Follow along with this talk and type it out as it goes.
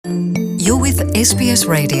You're with SBS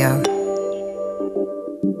Radio.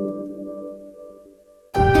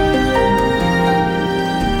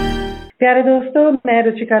 ਪਿਆਰੇ ਦੋਸਤੋ, ਮੈਂ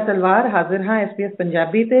ਰੁਚਿਕਾ ਤਲਵਾਰ ਹਾਜ਼ਰ ਹਾਂ SBS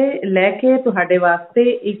ਪੰਜਾਬੀ ਤੇ ਲੈ ਕੇ ਤੁਹਾਡੇ ਵਾਸਤੇ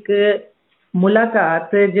ਇੱਕ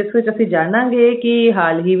ਮੁਲਾਕਾਤ, ਜਿਸ ਵਿੱਚ ਅਸੀਂ ਜਾਣਾਂਗੇ ਕਿ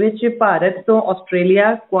ਹਾਲ ਹੀ ਵਿੱਚ ਭਾਰਤ ਤੋਂ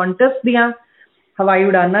ਆਸਟ੍ਰੇਲੀਆ ਕੁਆਂਟਸ ਦੀਆਂ ਹਵਾਈ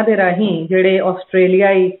ਉਡਾਨਾਂ ਦੇ ਰਾਹੀਂ ਜਿਹੜੇ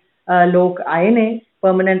ਆਸਟ੍ਰੇਲੀਆਈ ਲੋਕ ਆਏ ਨੇ,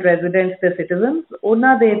 ਪਰਮਾਨੈਂਟ ਰੈਜ਼ੀਡੈਂਟਸ ਤੇ ਸਿਟੀਜ਼ਨਸ,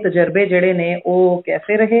 ਉਹਨਾਂ ਦੇ ਤਜਰਬੇ ਜਿਹੜੇ ਨੇ ਉਹ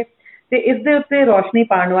ਕੈਸੇ ਰਹੇ, ਤੇ ਇਸ ਦੇ ਉੱਤੇ ਰੋਸ਼ਨੀ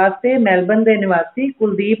ਪਾਉਣ ਵਾਸਤੇ ਮੈਲਬਨ ਦੇ ਨਿਵਾਸੀ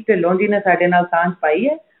ਕੁਲਦੀਪ ਢਿੱਲੋਂ ਜੀ ਨੇ ਸਾਡੇ ਨਾਲ ਸਾਂਝ ਪਾਈ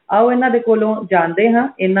ਹੈ। ਆਓ ਇਹਨਾਂ ਦੇ ਕੋਲੋਂ ਜਾਣਦੇ ਹਾਂ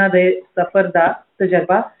ਇਹਨਾਂ ਦੇ ਸਫ਼ਰ ਦਾ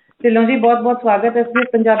ਤਜਰਬਾ। ਢਿੱਲੋਂ ਜੀ, ਬਹੁਤ ਬਹੁਤ ਸਵਾਗਤ ਹੈ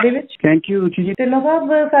SBS ਪੰਜਾਬੀ ਵਿੱਚ। ਥੈਂਕ ਯੂ ਰੁਚੀ ਜੀ। ਢਿੱਲੋਂ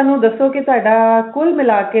ਸਾਹਿਬ, ਸਾਨੂੰ ਦੱਸੋ ਕਿ ਤੁਹਾਡਾ ਕੁੱਲ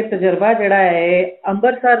ਮਿਲਾ ਕੇ ਤਜਰਬਾ ਜਿਹੜਾ ਹੈ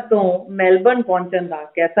ਅੰਮ੍ਰਿਤਸਰ ਤੋਂ ਮੈਲਬਨ ਪਹੁੰਚਣ ਦਾ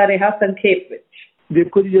ਕੈਸਾ ਰਿਹਾ, ਸੰਖੇਪ ਵਿੱਚ?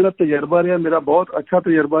 ਦੇਖੋ ਜੀ, ਜਿਹੜਾ ਤਜਰਬਾ ਰਿਹਾ ਮੇਰਾ ਬਹੁਤ ਅੱਛਾ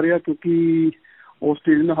ਤਜਰਬਾ ਰਿਹਾ, ਕਿਉਂਕਿ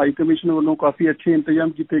ਆਸਟ੍ਰੇਲੀਅਨ ਹਾਈ ਕਮਿਸ਼ਨ ਵੱਲੋਂ ਕਾਫੀ ਅੱਛੇ ਇੰਤਜ਼ਾਮ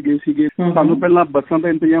ਕੀਤੇ ਗਏ ਸੀਗੇ। ਸਾਨੂੰ ਪਹਿਲਾਂ ਬੱਸਾਂ ਦਾ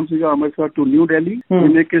ਇੰਤਜ਼ਾਮ ਸੀਗਾ ਅੰਮ੍ਰਿਤਸਰ ਟੂ ਨਿਊ ਦਿੱਲੀ,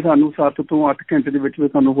 ਜਿਹਨੇ ਕਿ ਸਾਨੂੰ 7 ਤੋਂ 8 ਘੰਟੇ ਦੇ ਵਿੱਚ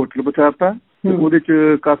ਸਾਨੂੰ ਹੋਟਲ ਪਹੁੰਚਾਤਾ। ਉਹਦੇ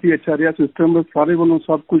ਚ ਕਾਫੀ ਅੱਛਾ ਰਿਹਾ ਸਿਸਟਮ, ਸਾਰੇ ਵੱਲੋਂ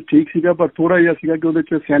ਸਭ ਕੁਝ ਠੀਕ ਸੀਗਾ। ਪਰ ਥੋੜਾ ਜਿਹਾ ਸੀਗਾ ਕਿ ਉਹਦੇ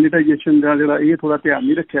ਚ ਸੈਨੀਟਾਈਜੇਸ਼ਨ ਦਾ ਜਿਹੜਾ ਇਹ ਥੋੜਾ ਧਿਆਨ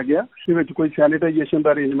ਨਹੀਂ ਰੱਖਿਆ ਗਿਆ। ਇਹਦੇ ਵਿੱਚ ਕੋਈ ਸੈਨੀਟਾਈਜੇਸ਼ਨ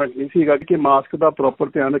ਦਾ ਅਰੇਂਜਮੈਂਟ ਨਹੀਂ ਸੀਗਾ ਕਿ ਮਾਸਕ ਦਾ ਪ੍ਰੋਪਰ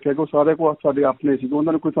ਧਿਆਨ ਰੱਖਿਆ ਗਿਆ। ਸਾਰੇ ਕੋਲ ਸਾਡੇ ਆਪਣੇ ਸੀਗੇ,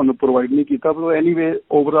 ਉਹਨਾਂ ਨੇ ਕੋਈ ਸਾਨੂੰ ਪ੍ਰੋਵਾਈਡ ਨਹੀਂ ਕੀਤਾ। ਪਰ ਐਨੀਵੇ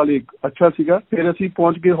ਓਵਰਆਲ ਇੱਕ ਅੱਛਾ ਸੀਗਾ। ਫਿਰ ਅਸੀਂ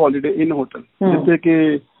ਪਹੁੰਚ ਗਏ ਹੌਲੀਡੇ ਇਨ ਹੋਟਲ, ਜਿੱਥੇ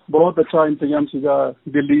ਕਿ ਬਹੁਤ ਅੱਛਾ ਇੰਤਜ਼ਾਮ ਸੀਗਾ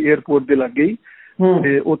ਦਿੱਲੀ ਏਅਰਪੋਰਟ ਦੇ ਲਾਗੇ ਹੀ।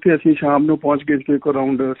 ਤੇ ਉੱਥੇ ਅਸੀਂ ਸ਼ਾਮ ਨੂੰ ਪਹੁੰਚ ਗਏ ਸੀ,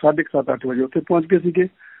 ਅਰਾਊਂਡ 7:30-8 ਵਜੇ ਉੱਥੇ ਪਹੁੰਚ ਗਏ ਸੀਗੇ।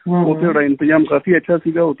 ਉੱਥੇ ਸਾਡਾ ਇੰਤਜ਼ਾਮ ਕਾਫੀ ਅੱਛਾ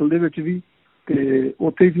ਸੀਗਾ ਹੋਟਲ ਦੇ ਵਿੱਚ ਵੀ। ਤੇ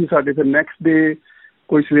ਉੱਥੇ ਹੀ ਸਾਡੇ ਫਿਰ ਨੈਕਸਟ ਡੇ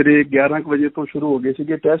ਕੋਈ ਸਵੇਰੇ 11 ਵਜੇ ਤੋਂ ਸ਼ੁਰੂ ਹੋ ਗਏ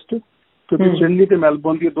ਸੀਗੇ ਟੈਸਟ, ਕਿਉਂਕਿ ਸਿਡਨੀ ਤੇ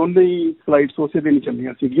ਮੈਲਬੌਰਨ ਦੀਆਂ ਦੋਨੇ ਹੀ ਫਲਾਈਟਸ ਉਸੇ ਦਿਨ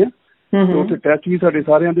ਚੱਲੀਆਂ ਸੀਗੀਆਂ। ਤੇ ਉੱਥੇ ਟੈਸਟ ਵੀ ਸਾਡੇ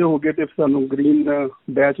ਸਾਰਿਆਂ ਦੇ ਹੋ ਗਏ ਤੇ ਸਾਨੂੰ ਗ੍ਰੀਨ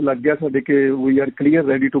ਬੈਚ ਲੱਗ ਗਿਆ ਸਾਡੇ ਕਿ we are clear,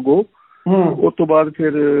 ready to go. ਉਸ ਤੋਂ ਬਾਅਦ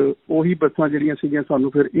ਫਿਰ ਉਹੀ ਬੱਸਾਂ ਜਿਹੜੀਆਂ ਸੀਗੀਆਂ ਸਾਨੂੰ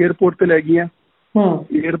ਫਿਰ ਏਅਰਪੋਰਟ ਤੇ ਲੈ ਗਈਆਂ।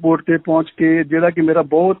 ਏਅਰਪੋਰਟ ਤੇ ਪਹੁੰਚ ਕੇ ਜਿਹੜਾ ਕਿ ਮੇਰਾ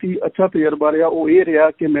ਬਹੁਤ ਹੀ ਅੱਛਾ ਤਜਰਬਾ ਰਿਹਾ ਉਹ ਇਹ ਰਿਹਾ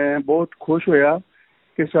ਕਿ ਮੈਂ ਬਹੁਤ ਖੁਸ਼ ਹੋਇਆ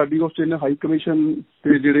ਕਿ ਸਾਡੀ ਆਸਟ੍ਰੇਲੀਅਨ ਹਾਈ ਕਮਿਸ਼ਨ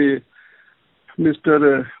ਤੇ ਜਿਹੜੇ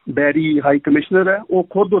ਮਿਸਟਰ ਬੈਰੀ ਹਾਈ ਕਮਿਸ਼ਨਰ ਹੈ, ਉਹ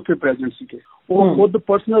ਖੁਦ ਉੱਥੇ ਪ੍ਰੈਜ਼ੈਂਟ ਸੀਗੇ। ਉਹ ਖੁਦ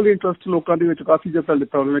ਪਰਸਨਲ ਇੰਟਰਸਟ ਲੋਕਾਂ ਦੇ ਵਿੱਚ ਕਾਫੀ ਜ਼ਿਆਦਾ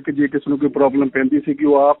ਲਿੱਤਾ ਉਹਨਾਂ ਨੇ ਕਿ ਜੇ ਕਿਸੇ ਨੂੰ ਕੋਈ ਪ੍ਰੋਬਲਮ ਪੈਂਦੀ ਸੀ ਕਿ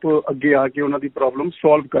ਉਹ ਆਪ ਅੱਗੇ ਆ ਕੇ ਉਹਨਾਂ ਦੀ ਪ੍ਰੋਬਲਮ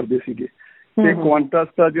ਸੋਲਵ ਕਰਦੇ ਸੀਗੇ। ਤੇ ਕੁਆਂਟਸ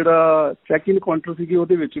ਦਾ ਜਿਹੜਾ ਚੈੱਕ ਇਨ ਕਾਊਂਟਰ ਸੀਗੇ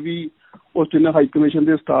ਉਹਦੇ ਵਿੱਚ ਵੀ ਆਸਟ੍ਰੇਲੀਅਨ ਹਾਈ ਕਮਿਸ਼ਨ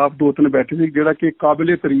ਦੇ ਸਟਾਫ 2-3 ਬੈਠੇ ਸੀ, ਜਿਹੜਾ ਕਿ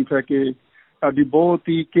ਕਾਬਿਲੇ ਤਾਰੀਫ ਹੈ ਕਿ ਸਾਡੀ ਬਹੁਤ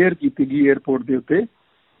ਹੀ ਕੇਅਰ ਕੀਤੀ ਗਈ ਏਅਰਪੋਰਟ ਦੇ ਉੱਤੇ।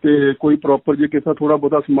 ਤੇ ਕੋਈ ਪ੍ਰੋਪਰ ਜੇ ਕਿਸੇ ਥੋੜਾ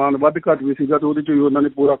ਬਹੁਤਾ ਸਮਾਨ ਵੱਧ ਘੱਟ ਵੀ ਸੀਗਾ ਤੇ ਉਹਦੇ 'ਚ ਵੀ ਉਹਨਾਂ ਨੇ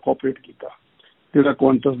ਪੂਰਾ ਕੋਆਪਰੇਟ ਕੀਤਾ, ਜਿਹੜਾ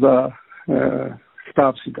ਕੁਆਂਟਸ ਦਾ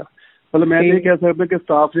ਸਟਾਫ ਸੀਗਾ। ਮਤਲਬ ਮੈਂ ਇਹ ਕਹਿ ਸਕਦਾ ਕਿ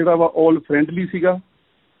ਸਟਾਫ ਜਿਹੜਾ ਵਾ ਆਲ ਫਰੈਂਡਲੀ ਸੀਗਾ,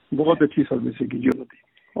 ਬਹੁਤ ਅੱਛੀ ਸਰਵਿਸ ਸੀਗੀ ਜੀ ਉਹਨਾਂ ਦੀ।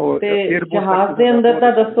 ਜਹਾਜ਼ ਦੇ ਅੰਦਰ ਦਾ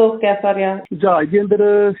ਦੱਸੋ ਕੈਸਾ ਰਿਹਾ? ਜਹਾਜ਼ ਦੇ ਅੰਦਰ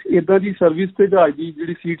ਏਦਾਂ ਦੀ ਸਰਵਿਸ ਤੇ ਜਹਾਜ਼ ਦੀ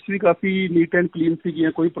ਜਿਹੜੀ ਸੀਟਸ ਵੀ ਕਾਫੀ ਨੀਟ ਐਂਡ ਕਲੀਨ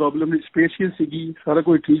ਸੀਗੀਆਂ, ਕੋਈ ਪ੍ਰੋਬਲਮ ਨਹੀਂ, ਸਪੇਸ਼ੀਅਸ ਸੀਗੀ, ਸਾਰਾ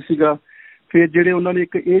ਕੁਝ ਠੀਕ ਸੀਗਾ। ਫਿਰ ਜਿਹੜੇ ਉਹਨਾਂ ਨੇ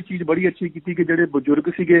ਇੱਕ ਇਹ ਚੀਜ਼ ਬੜੀ ਅੱਛੀ ਕੀਤੀ ਕਿ ਜਿਹੜੇ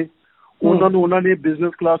ਬਜ਼ੁਰਗ ਸੀਗੇ ਉਹਨਾਂ ਨੇ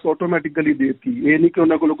ਬਿਜ਼ਨਸ ਕਲਾਸ ਆਟੋਮੈਟਿਕਲੀ ਦੇ ਦਿੱਤੀ। ਇਹ ਨਹੀਂ ਕਿ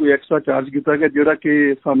ਉਹਨਾਂ ਕੋਲੋਂ ਕੋਈ ਐਕਸਟਰਾ ਚਾਰਜ ਕੀਤਾ ਗਿਆ, ਜਿਹੜਾ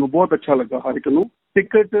ਕਿ ਸਾਨੂੰ ਬਹੁਤ ਅੱਛਾ ਲੱਗਾ ਹਰ ਇੱਕ ਨੂੰ।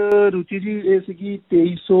 ਟਿਕਟ ਰੁਚੀ ਜੀ ਇਹ ਸੀਗੀ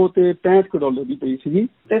 $2365 ਦੀ ਪਈ ਸੀਗੀ।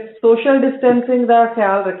 ਤੇ ਸੋਸ਼ਲ ਡਿਸਟੈਂਸਿੰਗ ਦਾ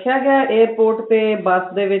ਖਿਆਲ ਰੱਖਿਆ ਗਿਆ ਏਅਰਪੋਰਟ ਤੇ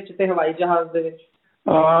ਬੱਸ ਦੇ ਵਿੱਚ ਤੇ ਹਵਾਈ ਜਹਾਜ਼ ਦੇ ਵਿੱਚ?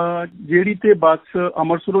 ਜਿਹੜੀ ਤੇ ਬੱਸ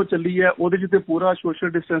ਅੰਮ੍ਰਿਤਸਰੋਂ ਚੱਲੀ ਹੈ ਉਹਦੇ 'ਚ ਤੇ ਪੂਰਾ ਸੋਸ਼ਲ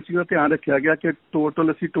ਡਿਸਟੈਂਸਿੰਗ ਦਾ ਧਿਆਨ ਰੱਖਿਆ ਗਿਆ ਕਿ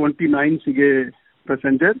ਟੋਟਲ ਅਸੀਂ 29 ਸੀਗੇ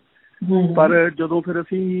ਪੈਸੇਂਜਰ। ਪਰ ਜਦੋਂ ਫਿਰ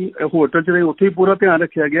ਅਸੀਂ ਹੋਟਲ 'ਚ ਰਹੇ ਉੱਥੇ ਵੀ ਪੂਰਾ ਧਿਆਨ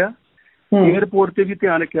ਰੱਖਿਆ ਗਿਆ। ਏਅਰਪੋਰਟ ਤੇ ਵੀ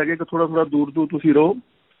ਧਿਆਨ ਰੱਖਿਆ ਗਿਆ ਕਿ ਥੋੜਾ ਦੂਰ ਤੁਸੀਂ ਰਹੋ।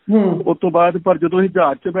 ਉਸ ਤੋਂ ਬਾਅਦ ਪਰ ਜਦੋਂ ਅਸੀਂ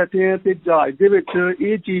ਜਹਾਜ਼ 'ਚ ਬੈਠੇ ਹਾਂ ਤੇ ਜਹਾਜ਼ ਦੇ ਵਿੱਚ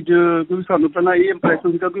ਇਹ ਚੀਜ਼, ਕਿਉਂਕਿ ਸਾਨੂੰ ਪਹਿਲਾਂ ਇਹ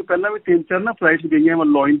ਇੰਪ੍ਰੈਸ਼ਨ ਸੀਗਾ ਕਿ ਪਹਿਲਾਂ ਵੀ 3-4 ਨਾ ਫਲਾਈਟਸ ਗਈਆਂ,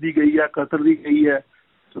 ਲੋਇਨ ਦੀ ਗਈ ਹੈ, ਕਤਰ ਦੀ ਗਈ ਹੈ,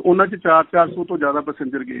 ਉਹਨਾਂ 'ਚ 400 ਤੋਂ ਜ਼ਿਆਦਾ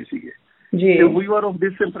ਪੈਸੇਂਜਰ ਗਏ ਸੀਗੇ। ਤੇ we are of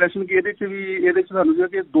this impression ਕਿ ਇਹਦੇ 'ਚ ਸਾਨੂੰ ਸੀਗਾ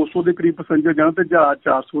ਕਿ 200 ਦੇ ਕਰੀਬ ਪੈਸੇਂਜਰ ਜਾਣ ਤੇ ਜਹਾਜ਼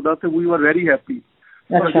 400 ਦਾ, ਤੇ ਵੀ ਆਰ ਵੈਰੀ ਹੈਪੀ।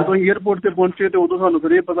 ਪਰ ਜਦੋਂ ਅਸੀਂ ਏਅਰਪੋਰਟ ਤੇ ਪਹੁੰਚੇ ਤੇ ਉਦੋਂ ਸਾਨੂੰ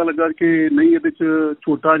ਫਿਰ ਇਹ ਪਤਾ ਲੱਗਾ ਕਿ ਨਹੀਂ, ਇਹਦੇ 'ਚ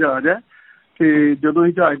ਛੋਟਾ ਜਹਾਜ਼ ਹੈ। ਤੇ ਜਦੋਂ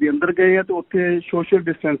ਅਸੀਂ ਜਹਾਜ਼ ਦੇ ਅੰਦਰ ਗਏ ਆ ਤੇ ਉੱਥੇ ਸੋਸ਼ਲ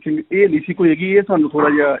ਡਿਸਟੈਂਸਿੰਗ ਇਹ ਨਹੀਂ ਸੀ ਕੋਈ ਹੈਗੀ। ਇਹ ਸਾਨੂੰ ਥੋੜਾ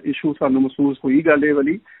ਜਿਹਾ ਇਸ਼ੂ ਸਾਨੂੰ ਮਹਿਸੂਸ ਹੋਈ ਗੱਲ ਇਹ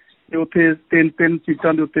ਵਾਲੀ। ਤੇ ਉੱਥੇ 3-3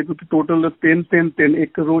 ਸੀਟਾਂ ਦੇ ਉੱਤੇ, ਕਿਉਂਕਿ ਟੋਟਲ 3-3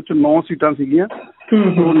 ਇੱਕ ਰੋਅ 'ਚ 9 ਸੀਟਾਂ ਸੀਗੀਆਂ।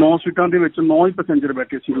 9 ਸੀਟਾਂ ਦੇ ਵਿੱਚ 9 ਹੀ ਪੈਸੇਂਜਰ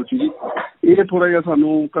ਬੈਠੇ ਸੀ ਰੁਚੀ ਜੀ। ਇਹ ਥੋੜਾ ਜਿਹਾ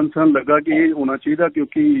ਸਾਨੂੰ ਕੰਸਰਨ ਲੱਗਾ ਕਿ ਇਹ ਹੋਣਾ ਚਾਹੀਦਾ,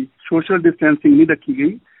 ਕਿਉਂਕਿ ਸੋਸ਼ਲ ਡਿਸਟੈਂਸਿੰਗ ਨਹੀਂ ਰੱਖੀ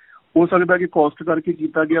ਗਈ। ਹੋ ਸਕਦਾ ਕਿ ਕੋਸਟ ਕਰਕੇ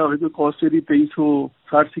ਕੀਤਾ ਗਿਆ ਹੋਵੇ। ਕੋਈ ਕੋਸਟ ਇਹਦੀ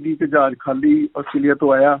 2360 ਸੀਗੀ ਕਿ ਜਹਾਜ਼ ਖਾਲੀ ਆਸਟ੍ਰੇਲੀਆ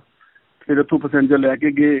ਤੋਂ ਆਇਆ, ਫਿਰ ਇੱਥੋਂ ਪੈਸੇਂਜਰ ਲੈ ਕੇ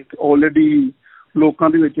ਗਏ। ਆਲਰੇਡੀ ਲੋਕਾਂ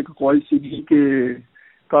ਦੇ ਵਿੱਚ ਇੱਕ ਖੁਆਇਸ਼ ਸੀਗੀ ਕਿ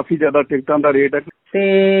ਕਾਫੀ ਜ਼ਿਆਦਾ ਟਿਕਟਾਂ ਦਾ ਰੇਟ ਹੈ। ਤੇ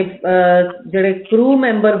ਜਿਹੜੇ ਕਰੂ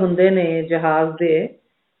ਮੈਂਬਰ ਹੁੰਦੇ ਨੇ ਜਹਾਜ਼ ਦੇ,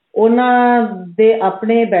 ਉਹਨਾਂ ਦੇ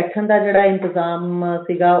ਆਪਣੇ ਬੈਠਣ ਦਾ ਜਿਹੜਾ ਇੰਤਜ਼ਾਮ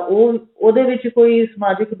ਸੀਗਾ ਉਹਦੇ ਵਿੱਚ ਕੋਈ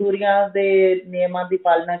ਸਮਾਜਿਕ ਦੂਰੀਆਂ ਦੇ ਨਿਯਮਾਂ ਦੀ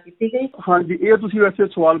ਪਾਲਣਾ ਕੀਤੀ ਗਈ? ਹਾਂਜੀ, ਇਹ ਤੁਸੀਂ ਵੈਸੇ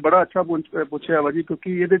ਸਵਾਲ ਬੜਾ ਅੱਛਾ ਪੁੱਛਿਆ ਵਾ ਜੀ,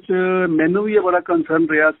 ਕਿਉਂਕਿ ਇਹਦੇ 'ਚ ਮੈਨੂੰ ਵੀ ਇਹ ਬੜਾ ਕੰਸਰਨ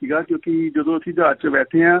ਰਿਹਾ ਸੀਗਾ। ਕਿਉਂਕਿ ਜਦੋਂ ਅਸੀਂ ਜਹਾਜ਼ 'ਚ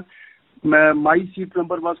ਬੈਠੇ ਹਾਂ, ਮਾਈ ਸੀਟ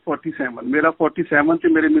ਨੰਬਰ ਵਾਸ 47, ਮੇਰਾ 47 ਤੇ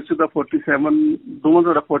ਮੇਰੇ ਮਿਸਿਸ ਦਾ 47, ਦੋਵਾਂ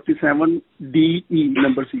ਦਾ 47 DE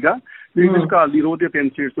ਨੰਬਰ ਸੀਗਾ। ਜਿਸ ਘਾਲ ਦੀ ਰੋਹ ਦੀਆਂ 3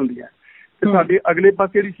 ਸੀਟਸ ਹੁੰਦੀਆਂ। ਤੇ ਸਾਡੇ ਅਗਲੇ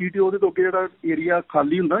ਪਾਸੇ ਜਿਹੜੀ ਸੀਟ ਉਹਦੇ ਤੋਂ ਅੱਗੇ ਜਿਹੜਾ ਏਰੀਆ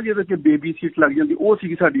ਖਾਲੀ ਹੁੰਦਾ ਜਿਹਦੇ 'ਚ ਬੇਬੀ ਸੀਟ ਲੱਗ ਜਾਂਦੀ, ਉਹ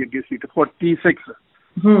ਸੀਗੀ ਸਾਡੀ ਅੱਗੇ ਸੀਟ 46।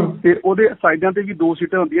 ਤੇ ਉਹਦੇ ਸਾਈਡਾਂ ਤੇ ਵੀ 2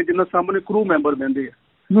 ਸੀਟਾਂ ਹੁੰਦੀਆਂ ਜਿਨ੍ਹਾਂ ਸਾਹਮਣੇ ਕਰੂ ਮੈਂਬਰ ਬਹਿੰਦੇ ਆ।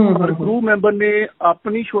 ਪਰ ਕਰੂ ਮੈਂਬਰ ਨੇ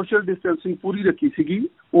ਆਪਣੀ ਸੋਸ਼ਲ ਡਿਸਟੈਂਸਿੰਗ ਪੂਰੀ ਰੱਖੀ ਸੀਗੀ।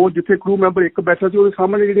 ਉਹ ਜਿੱਥੇ ਕਰੂ ਮੈਂਬਰ ਇੱਕ ਬੈਠਾ ਸੀ ਉਹਦੇ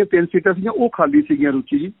ਸਾਹਮਣੇ ਜਿਹੜੀਆਂ 3 ਸੀਟਾਂ ਸੀਗੀਆਂ ਉਹ ਖਾਲੀ ਸੀਗੀਆਂ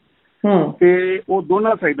ਰੁਚੀ ਜੀ। ਤੇ ਉਹ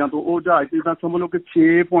ਦੋਨਾਂ ਸਾਈਡਾਂ ਤੋਂ ਉਹ ਜਹਾਜ਼ ਜਿੱਦਾਂ ਸਮਝ ਲਓ ਕਿ 6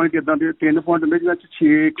 ਪੁਆਇੰਟ ਇੱਦਾਂ ਦੇ 3 ਪੁਆਇੰਟ ਹੁੰਦੇ ਜਿਹਨਾਂ 'ਚ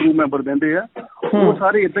 6 ਕਰੂ ਮੈਂਬਰ ਬਹਿੰਦੇ ਆ। ਉਹ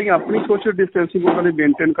ਸਾਰੇ ਇੱਦਾਂ ਹੀ ਆਪਣੀ ਸੋਸ਼ਲ ਡਿਸਟੈਂਸਿੰਗ ਉਹਨਾਂ ਨੇ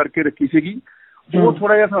ਮੇਨਟੇਨ ਕਰਕੇ ਰੱਖੀ ਸੀਗੀ। ਉਹ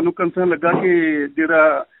ਥੋੜ੍ਹਾ ਜਿਹਾ ਸਾਨੂੰ ਕੰਸਰਨ ਲੱਗਾ ਕਿ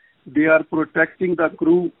ਜਿਹੜਾ ਦੇ ਆਰ ਪ੍ਰੋਟੈਕਟਿੰਗ ਦਾ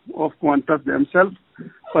ਕਰੂ ਆਫ ਕੁਆਂਟਸ ਦੈਮਸੈਲਫ।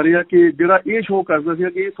 ਪਰ ਇਹ ਕਿ ਜਿਹੜਾ ਇਹ ਸ਼ੋਅ ਕਰਦਾ ਸੀ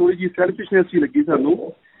ਕਿ ਇਹ ਥੋੜ੍ਹੀ ਜਿਹੀ ਸੈਲਫਿਸ਼ਨੈਸ ਹੀ ਲੱਗੀ ਸਾਨੂੰ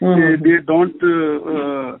ਕਿ ਦੇ ਡੋਂਟ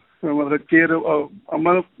ਮਤਲਬ ਕੇਅਰ।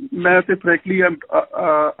 ਮਤਲਬ ਮੈਂ ਤੇ frankly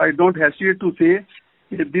I don't hesitate to say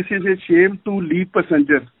this is a shame to leave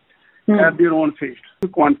passenger at their own fate.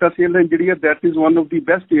 Qantas airline ਜਿਹੜੀ ਹੈ that is one of the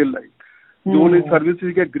best airline ਜੋ ਨੇ ਸਰਵਿਸ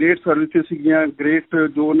ਸੀਗੀਆਂ ਗ੍ਰੇਟ ਸਰਵਿਸਿਜ਼ ਸੀਗੀਆਂ ਗ੍ਰੇਟ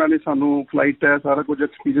ਜੋ ਉਹਨਾਂ ਨੇ ਸਾਨੂੰ ਫਲਾਈਟ ਹੈ ਸਾਰਾ ਕੁਝ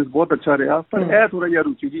ਐਕਸਪੀਰੀਅੰਸ ਬਹੁਤ ਅੱਛਾ ਰਿਹਾ। ਪਰ ਇਹ ਥੋੜਾ ਜਿਹਾ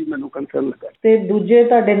ਰੁਚੀ ਜੀ ਮੈਨੂੰ ਕੰਸਰਨ ਲੱਗਾ। ਤੇ ਦੂਜੇ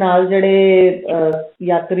ਤੁਹਾਡੇ ਨਾਲ ਜਿਹੜੇ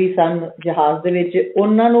ਯਾਤਰੀ ਸਨ ਜਹਾਜ਼ ਦੇ ਵਿੱਚ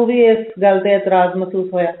ਉਹਨਾਂ ਨੂੰ ਵੀ ਇਸ ਗੱਲ ਤੇ ਇਤਰਾਜ਼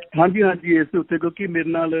ਮਹਿਸੂਸ ਹੋਇਆ? ਹਾਂਜੀ ਹਾਂਜੀ, ਇਸ ਦੇ ਉੱਤੇ ਕਿਉਂਕਿ ਮੇਰੇ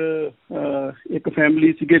ਨਾਲ ਇੱਕ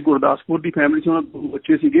ਫੈਮਿਲੀ ਸੀਗੇ ਗੁਰਦਾਸਪੁਰ ਦੀ ਫੈਮਿਲੀ ਸੀ, ਉਹਨਾਂ ਦੇ 2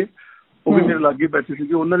 ਬੱਚੇ ਸੀਗੇ ਉਹ ਵੀ ਮੇਰੇ ਲਾਗੇ ਬੈਠੇ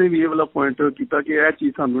ਸੀਗੇ। ਉਹਨਾਂ ਨੇ ਵੀ ਇਹ ਵਾਲਾ ਪੁਆਇੰਟ ਕੀਤਾ ਕਿ ਇਹ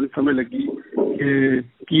ਚੀਜ਼ ਸਾਨੂੰ ਨਹੀਂ ਸਮਝ ਲੱਗੀ ਕਿ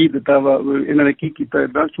ਕੀ ਦਿੱਤਾ ਵਾ ਇਹਨਾਂ ਨੇ, ਕੀ ਕੀਤਾ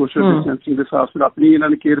ਇੱਦਾਂ ਸੋਸ਼ਲ ਡਿਸਟੈਂਸਿੰਗ ਦੇ ਹਿਸਾਬ ਨਾਲ ਆਪਣੀ ਇਹਨਾਂ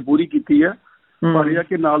ਨੇ ਕੇਅਰ ਪੂਰੀ ਕੀਤੀ ਹੈ। ਪਰ ਇਹ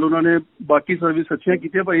ਕਿ ਨਾਲ ਉਹਨਾਂ ਨੇ ਬਾਕੀ ਸਰਵਿਸ ਅੱਛੀਆਂ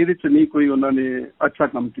ਕੀਤੀਆਂ ਪਰ ਇਹਦੇ 'ਚ ਨਹੀਂ ਕੋਈ ਉਹਨਾਂ ਨੇ ਅੱਛਾ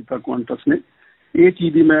ਕੰਮ ਕੀਤਾ ਕੁਆਂਟਸ ਨੇ। ਇਹ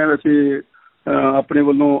ਚੀਜ਼ ਦੀ ਮੈਂ ਵੈਸੇ ਆਪਣੇ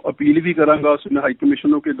ਵੱਲੋਂ ਅਪੀਲ ਵੀ ਕਰਾਂਗਾ ਆਸਟ੍ਰੇਲੀਅਨ ਹਾਈ ਕਮਿਸ਼ਨ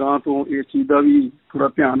ਨੂੰ ਕਿ ਗਾਂ ਤੋਂ ਇਸ ਚੀਜ਼ ਦਾ ਵੀ ਥੋੜ੍ਹਾ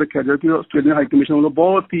ਧਿਆਨ ਰੱਖਿਆ ਜਾਵੇ ਕਿ ਆਸਟ੍ਰੇਲੀਅਨ ਹਾਈ ਕਮਿਸ਼ਨ ਵੱਲੋਂ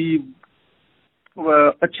ਬਹੁਤ ਹੀ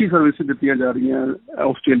ਅੱਛੀ ਸਰਵਿਸ ਦਿੱਤੀਆਂ ਜਾ ਰਹੀਆਂ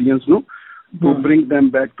ਆਸਟ੍ਰੇਲੀਅਨਸ ਨੂੰ to bring them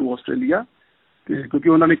back to Australia. ਤੇ ਕਿਉਂਕਿ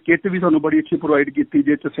ਉਹਨਾਂ ਨੇ ਕਿੱਟ ਵੀ ਸਾਨੂੰ ਬੜੀ ਅੱਛੀ ਪ੍ਰੋਵਾਈਡ ਕੀਤੀ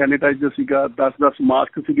ਜਿਸ 'ਚ ਸੈਨੀਟਾਈਜ਼ਰ ਸੀਗਾ, 10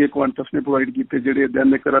 ਮਾਸਕ ਸੀਗੇ ਕੁਆਂਟਸ ਨੇ ਪ੍ਰੋਵਾਈਡ ਕੀਤੇ, ਜਿਹੜੇ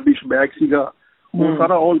ਦੈਨ ਇੱਕ ਰਬਿਸ਼ ਬੈਗ ਸੀਗਾ, ਉਹ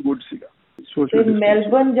ਸਾਰਾ ਆਲ ਗੁੱਡ ਸੀਗਾ।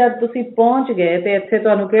 ਮੈਲਬਰਨ ਜਦ ਤੁਸੀਂ ਪਹੁੰਚ ਗਏ ਤੇ ਇੱਥੇ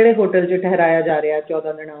ਤੁਹਾਨੂੰ ਕਿਹੜੇ ਹੋਟਲ 'ਚ ਠਹਿਰਾਇਆ ਜਾ ਰਿਹਾ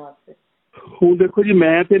 14 ਦਿਨਾਂ ਵਾਸਤੇ? ਹੁਣ ਦੇਖੋ ਜੀ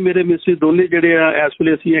ਮੈਂ ਤੇ ਮੇਰੇ ਮਿਸਿਸ ਦੋਨੇ ਜਿਹੜੇ ਆ ਇਸ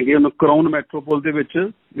ਵੇਲੇ ਅਸੀਂ ਹੈਗੇ ਕਰਾਊਨ ਮੈਟਰੋਪੋਲ ਦੇ ਵਿੱਚ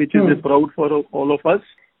ਵਿਚ is proud for all of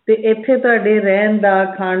us. ਤੇ ਇੱਥੇ ਤੁਹਾਡੇ ਰਹਿਣ ਦਾ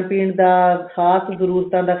ਖਾਣ ਪੀਣ ਦਾ ਖਾਸ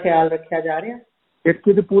ਜ਼ਰੂਰਤਾਂ ਦਾ ਖਿਆਲ ਰੱਖਿਆ ਜਾ ਰਿਹਾ?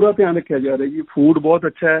 ਇੱਥੇ ਤੇ ਪੂਰਾ ਧਿਆਨ ਰੱਖਿਆ ਜਾ ਰਿਹਾ ਜੀ। ਫੂਡ ਬਹੁਤ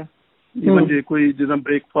ਅੱਛਾ ਹੈ। ਈਵਨ ਜੇ ਕੋਈ ਜਿੱਦਾਂ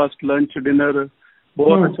ਬ੍ਰੇਕਫਾਸਟ ਲੰਚ ਡਿਨਰ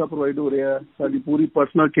ਬਹੁਤ ਅੱਛਾ ਪ੍ਰੋਵਾਈਡ ਹੋ ਰਿਹਾ। ਸਾਡੀ ਪੂਰੀ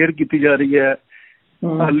ਪਰਸਨਲ ਕੇਅਰ ਕੀਤੀ ਜਾ ਰਹੀ ਹੈ।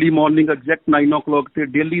 ਅਰਲੀ ਮਾਰਨਿੰਗ ਐਗਜ਼ੈਕਟ 9 o'clock ਤੇ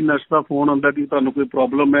ਡੇਲੀ ਨਰਸ ਦਾ ਫੋਨ ਆਉਂਦਾ ਕਿ ਤੁਹਾਨੂੰ ਕੋਈ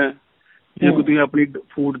ਪ੍ਰੋਬਲਮ ਹੈ, ਜੇ ਕੋਈ ਤੁਸੀਂ ਆਪਣੀ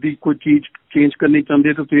ਫੂਡ ਦੀ ਕੋਈ ਚੀਜ਼ ਚੇਂਜ ਕਰਨੀ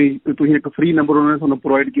ਚਾਹੁੰਦੇ ਤਾਂ ਤੁਸੀਂ ਇੱਕ ਫ੍ਰੀ ਨੰਬਰ ਉਹਨਾਂ ਨੇ ਤੁਹਾਨੂੰ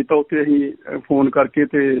ਪ੍ਰੋਵਾਈਡ ਕੀਤਾ, ਉੱਥੇ ਅਸੀਂ ਫੋਨ ਕਰਕੇ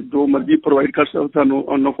ਤੇ ਜੋ ਮਰਜ਼ੀ ਪ੍ਰੋਵਾਈਡ ਕਰ ਤੁਹਾਨੂੰ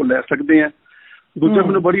ਉਹਨਾਂ ਕੋਲ ਲੈ ਸਕਦੇ ਹਾਂ। ਦੂਜਾ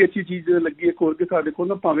ਮੈਨੂੰ ਬੜੀ ਅੱਛੀ ਚੀਜ਼ ਲੱਗੀ ਇੱਕ ਹੋਰ ਕਿ ਸਾਡੇ ਕੋਲ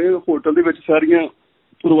ਨਾ ਭਾਵੇਂ ਹੋਟਲ ਦੇ ਵਿੱਚ ਸਾਰੀਆਂ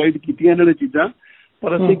ਪ੍ਰੋਵਾਈਡ ਕੀਤੀਆਂ ਇਹਨਾਂ ਨੇ ਚੀਜ਼ਾਂ,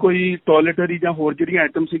 ਪਰ ਅਸੀਂ ਕੋਈ ਟੋਇਲਟਰੀ ਜਾਂ ਹੋਰ ਜਿਹੜੀਆਂ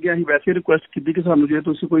ਆਈਟਮ ਸੀਗੀਆਂ ਅਸੀਂ ਵੈਸੇ ਰਿਕੁਐਸਟ ਕੀਤੀ ਕਿ ਸਾਨੂੰ ਜੇ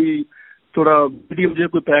ਤੁਸੀਂ ਕੋਈ ਥੋੜਾ ਮੀਡੀਅਮ ਜਿਹਾ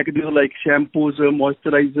ਕੋਈ ਪੈਕ ਦਿਓ ਲਾਈਕ ਸ਼ੈਂਪੂਜ਼,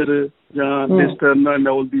 ਮੋਇਸਚਰਾਈਜ਼ਰ ਜਾਂ ਲਿਸਟਰਨ ਐਂਡ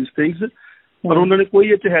ਆਲ ਦੀਸ ਥਿੰਗਸ। ਪਰ ਉਹਨਾਂ ਨੇ ਕੋਈ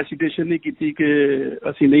ਇਹ 'ਚ ਹੈਸੀਟੇਸ਼ਨ ਨਹੀਂ ਕੀਤੀ ਕਿ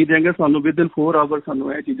ਅਸੀਂ ਨਹੀਂ ਦੇਂਗੇ। ਸਾਨੂੰ ਵਿਦਿਨ 4 ਆਵਰ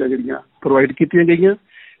ਸਾਨੂੰ ਇਹ ਚੀਜ਼ਾਂ ਜਿਹੜੀਆਂ ਪ੍ਰੋਵਾਈਡ ਕੀਤੀਆਂ ਗਈਆਂ।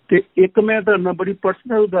 ਤੇ ਇੱਕ ਮੈਂ ਤੁਹਾਡੇ ਨਾਲ ਬੜੀ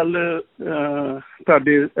ਪਰਸਨਲ ਗੱਲ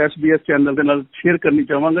ਤੁਹਾਡੇ SBS ਚੈਨਲ ਦੇ ਨਾਲ ਸ਼ੇਅਰ ਕਰਨੀ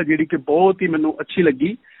ਚਾਹਾਂਗਾ ਜਿਹੜੀ ਕਿ ਬਹੁਤ ਹੀ ਮੈਨੂੰ ਅੱਛੀ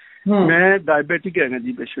ਲੱਗੀ। ਮੈਂ ਡਾਇਬੈਟਿਕ ਹੈਗਾ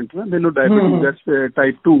ਜੀ ਪੇਸ਼ੈਂਟ ਨਾ, ਮੈਨੂੰ ਡਾਇਬੈਟਿਕ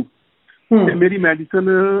ਟਾਈਪ 2 ਤੇ ਮੇਰੀ ਮੈਡੀਸਨ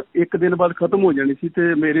 1 ਦਿਨ ਬਾਅਦ ਖਤਮ ਹੋ ਜਾਣੀ ਸੀ ਤੇ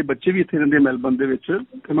ਮੇਰੇ ਬੱਚੇ ਵੀ ਇੱਥੇ ਰਹਿੰਦੇ ਮੈਲਬਰਨ ਦੇ ਵਿੱਚ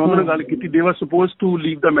ਤੇ ਮੈਂ ਉਹਨਾਂ ਨਾਲ ਗੱਲ ਕੀਤੀ। They were suppose to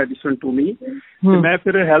leave the medicine to me ਤੇ ਮੈਂ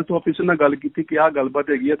ਫਿਰ ਹੈਲਥ ਆਫਿਸਰ ਨਾਲ ਗੱਲ ਕੀਤੀ ਕਿ ਆਹ ਗੱਲਬਾਤ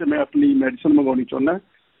ਹੈਗੀ ਆ ਤੇ ਮੈਂ ਆਪਣੀ ਮੈਡੀਸਨ ਮੰਗਵਾਉਣੀ ਚਾਹੁੰਦਾ।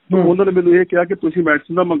 ਤੇ ਉਹਨਾਂ ਨੇ ਮੈਨੂੰ ਇਹ ਕਿਹਾ ਕਿ ਤੁਸੀਂ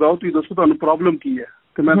ਮੈਡੀਸਨ ਦਾ ਮੰਗਾਓ, ਤੁਸੀਂ ਦੱਸੋ ਤੁਹਾਨੂੰ ਪ੍ਰੋਬਲਮ ਕੀ ਹੈ।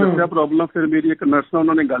 ਤੇ ਮੈਂ ਦੱਸਿਆ ਪ੍ਰੋਬਲਮ। ਫਿਰ ਮੇਰੀ ਇੱਕ ਨਰਸ ਨਾਲ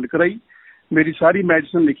ਉਹਨਾਂ ਨੇ ਗੱਲ ਕਰਾਈ, ਮੇਰੀ ਸਾਰੀ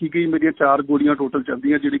ਮੈਡੀਸਨ ਲਿਖੀ ਗਈ, ਮੇਰੀਆਂ 4 ਗੋਲੀਆਂ ਟੋਟਲ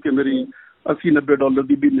ਚੱਲਦੀਆਂ ਜਿਹੜੀ ਕਿ ਮੇਰੀ $80-90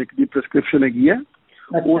 ਦੀ ਮਹੀਨੇ ਦੀ ਪ੍ਰਿਸਕ੍ਰਿਪਸ਼ਨ ਹੈਗੀ ਹੈ।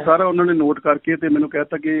 ਉਹ ਸਾਰਾ ਉਹਨਾਂ ਨੇ ਨੋਟ ਕਰਕੇ ਤੇ ਮੈਨੂੰ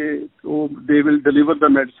ਕਹਿਤਾ ਕਿ ਉਹ they will deliver the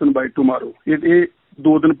medicine by tomorrow. ਇਹ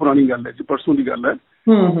 2 ਦਿਨ ਪੁਰਾਣੀ ਗੱਲ ਹੈ ਜੀ, ਪਰਸੋਂ ਦੀ ਗੱਲ ਹੈ।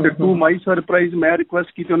 ਤੇ ਟੂ ਮਾਈ ਸਰਪ੍ਰਾਈਜ਼ ਮੈਂ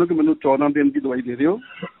ਰਿਕੁਐਸਟ ਕੀਤੀ ਉਹਨਾਂ ਕਿ ਮੈਨੂੰ 14 ਦਿਨ ਦੀ ਦਵਾਈ ਦੇ ਦਿਓ।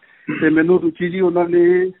 ਤੇ ਮੈਨੂੰ ਰੁਚੀ ਜੀ ਉਹਨਾਂ ਨੇ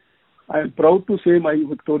I am proud to say my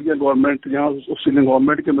Victoria government ਜਾਂ ਆਸਟ੍ਰੇਲੀਅਨ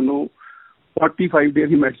ਗਵਰਨਮੈਂਟ ਕਿ ਮੈਨੂੰ 45 ਡੇਜ਼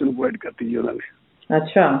ਦੀ ਮੈਡੀਸਨ ਪ੍ਰੋਵਾਈਡ ਕਰਤੀ ਜੀ ਉਹਨਾਂ ਨੇ।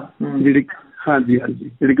 ਅੱਛਾ। ਜਿਹੜੀ ਹਾਂਜੀ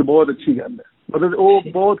ਜਿਹੜੀ ਕਿ ਬਹੁਤ ਅੱਛੀ ਗੱਲ ਹੈ। ਮਤਲਬ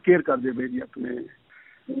ਉਹ ਬਹੁਤ ਕੇਅਰ ਕਰਦੇ ਪਏ ਜੀ ਆਪਣੇ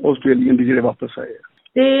ਆਸਟ੍ਰੇਲੀਅਨ ਦੀ ਜਿਹੜੇ ਵਾਪਸ ਆਏ ਆ।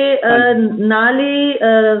 ਤੇ ਨਾਲ ਹੀ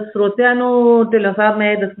ਸਰੋਤਿਆਂ ਨੂੰ ਢਿੱਲੋਂ ਸਾਹਿਬ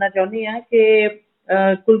ਮੈਂ ਇਹ ਦੱਸਣਾ ਚਾਹੁੰਦੀ ਹਾਂ ਕਿ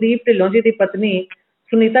ਕੁਲਦੀਪ ਢਿੱਲੋਂ ਜੀ ਦੀ ਪਤਨੀ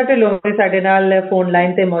ਸੁਨੀਤਾ ਢਿੱਲੋਂ ਵੀ ਸਾਡੇ ਨਾਲ ਫੋਨ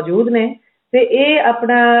ਲਾਈਨ ਤੇ ਮੌਜੂਦ ਨੇ ਤੇ ਇਹ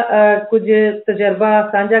ਆਪਣਾ ਕੁਝ ਤਜਰਬਾ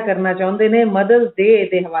ਸਾਂਝਾ ਕਰਨਾ ਚਾਹੁੰਦੇ ਨੇ ਮਦਰਸ ਡੇ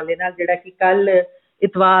ਦੇ ਹਵਾਲੇ ਨਾਲ, ਜਿਹੜਾ ਕਿ ਕੱਲ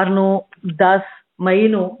ਇਤਵਾਰ ਨੂੰ 10 ਮਈ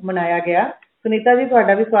ਨੂੰ ਮਨਾਇਆ ਗਿਆ। ਸੁਨੀਤਾ ਜੀ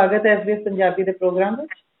ਤੁਹਾਡਾ ਵੀ ਸਵਾਗਤ ਹੈ SBS ਪੰਜਾਬੀ ਦੇ ਪ੍ਰੋਗਰਾਮ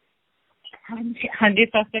ਵਿੱਚ। ਹਾਂਜੀ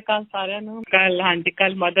ਸਤਿ ਸ਼੍ਰੀ ਅਕਾਲ ਸਾਰਿਆਂ ਨੂੰ।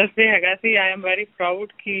 ਕੱਲ ਮਦਰਸ ਡੇ ਹੈਗਾ ਸੀ। ਆਈ ਐਮ ਵੈਰੀ ਪ੍ਰਾਊਡ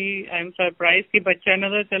ਕਿ ਆਈ ਐਮ ਸਰਪ੍ਰਾਈਜ਼ ਕਿ ਬੱਚਿਆਂ ਨੂੰ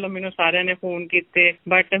ਤਾਂ ਚਲੋ ਮੈਨੂੰ ਸਾਰਿਆਂ ਨੇ ਫੋਨ ਕੀਤੇ,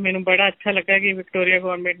 ਬਟ ਮੈਨੂੰ ਬੜਾ ਅੱਛਾ ਲੱਗਾ ਕਿ ਵਿਕਟੋਰੀਆ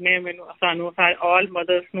ਗਵਰਨਮੈਂਟ ਨੇ ਸਾਨੂੰ ਆਲ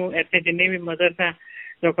ਮਦਰਸ ਨੂੰ ਇੱਥੇ ਜਿੰਨੇ ਵੀ ਮਦਰਸ ਹੈ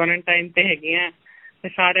ਜੋ ਕੁਆਰੰਟਾਈਨ ਤੇ ਹੈਗੀਆਂ, ਤੇ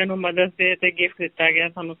ਸਾਰਿਆਂ ਨੂੰ ਮਦਰਸ ਡੇ ਤੇ ਗਿਫਟ ਦਿੱਤਾ ਗਿਆ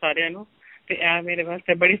ਸਾਨੂੰ ਸਾਰਿਆਂ ਨੂੰ। ਤੇ ਇਹ ਮੇਰੇ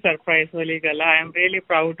ਵਾਸਤੇ ਬੜੀ ਸਰਪ੍ਰਾਈਜ਼ ਵਾਲੀ ਗੱਲ ਆ। I am really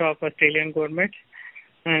proud of Australian government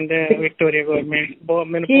and Victoria government.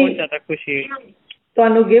 ਮੈਨੂੰ ਬਹੁਤ ਜ਼ਿਆਦਾ ਖੁਸ਼ੀ ਹੈ।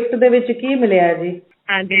 ਤੁਹਾਨੂੰ ਗਿਫਟ ਦੇ ਵਿੱਚ ਕੀ ਮਿਲਿਆ ਜੀ?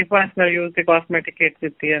 ਹਾਂਜੀ, ਪਰਸਨਲ ਯੂਜ਼ ਦੀ ਕਾਸਮੈਟਿਕ ਕਿੱਟ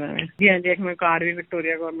ਦਿੱਤੀ ਇਹਨਾਂ ਨੇ ਜੀ। ਹਾਂਜੀ, ਇੱਕ ਮੈਂ ਕਾਰਡ ਵੀ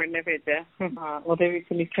ਵਿਕਟੋਰੀਆ ਗੌਰਮੈਂਟ ਨੇ ਭੇਜਿਆ। ਹਾਂ, ਉਹਦੇ ਵਿੱਚ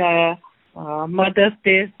ਲਿਖਿਆ ਹੈ ਮਦਰਸ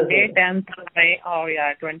ਡੇ 10th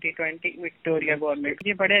 2020 ਵਿਕਟੋਰੀਆ ਗੌਰਮੈਂਟ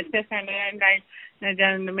ਜੀ। ਬੜੇ ਅੱਛੇ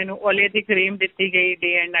ਸੈਂਡ ਮੈਨੂੰ ਓਲੇ ਦੀ ਕਰੀਮ ਦਿੱਤੀ ਗਈ,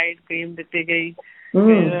 ਡੇ ਐਂਡ ਨਾਈਟ ਕਰੀਮ ਦਿੱਤੀ ਗਈ।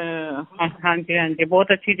 ਹਾਂਜੀ ਹਾਂਜੀ,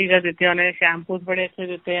 ਬਹੁਤ ਅੱਛੀ ਚੀਜ਼ਾਂ ਦਿੱਤੀਆਂ ਉਹਨਾਂ ਨੇ। ਸ਼ੈਂਪੂਜ਼ ਬੜੇ ਅੱਛੇ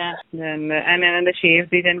ਦਿੱਤੇ ਆ। ਇਹਨਾਂ ਦੇ ਸ਼ੇਵ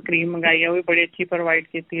ਦੀ ਕਰੀਮ ਮੰਗਾਈ ਆ, ਉਹ ਵੀ ਬੜੀ ਅੱਛੀ ਪ੍ਰੋਵਾਈਡ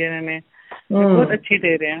ਕੀਤੀ ਹੈ ਇਹਨਾਂ ਨੇ। ਬਹੁਤ ਅੱਛੀ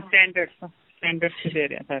ਦੇ ਰਹੇ ਆ, ਸਟੈਂਡਰਡਸ ਦੇ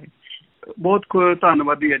ਰਹੇ ਆ ਸਾਰੇ। ਬਹੁਤ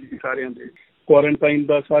ਧੰਨਵਾਦੀ ਹੈ ਜੀ ਸਾਰਿਆਂ ਦੇ। ਕੁਆਰੰਟਾਈਨ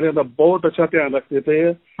ਦਾ ਸਾਰਿਆਂ ਦਾ ਬਹੁਤ ਅੱਛਾ ਧਿਆਨ ਰੱਖਦੇ ਪਏ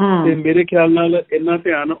ਆ ਤੇ ਮੇਰੇ ਖਿਆਲ ਨਾਲ ਇੰਨਾ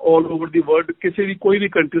ਧਿਆਨ ਆਲ ਓਵਰ ਦੀ ਵਰਲਡ ਕਿਸੇ ਵੀ ਕੋਈ ਵੀ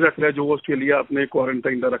ਕੰਟਰੀ ਰੱਖ ਰਿਹਾ ਜੋ ਆਸਟ੍ਰੇਲੀਆ ਆਪਣੇ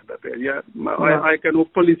ਕੁਆਰੰਟਾਈਨ ਦਾ ਰੱਖਦਾ ਪਿਆ ਜੀ। I can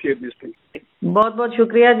openly say this thing. ਬਹੁਤ ਬਹੁਤ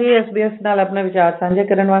ਸ਼ੁਕਰੀਆ ਜੀ SBS ਨਾਲ ਆਪਣਾ ਵਿਚਾਰ ਸਾਂਝੇ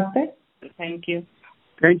ਕਰਨ ਵਾਸਤੇ। ਥੈਂਕ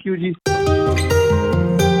ਯੂ ਜੀ।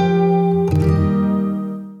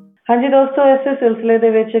 ਹਾਂਜੀ ਦੋਸਤੋ, ਇਸੇ ਸਿਲਸਿਲੇ ਦੇ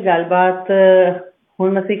ਵਿੱਚ ਗੱਲਬਾਤ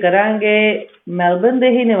ਹੁਣ ਅਸੀਂ ਕਰਾਂਗੇ ਮੈਲਬਰਨ ਦੇ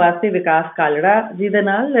ਹੀ ਨਿਵਾਸੀ ਵਿਕਾਸ ਕਾਲੜਾ ਜੀ ਦੇ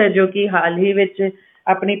ਨਾਲ, ਜੋ ਕਿ ਹਾਲ ਹੀ ਵਿੱਚ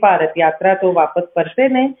ਆਪਣੀ ਭਾਰਤ ਯਾਤਰਾ ਤੋਂ ਵਾਪਸ ਪਰਤੇ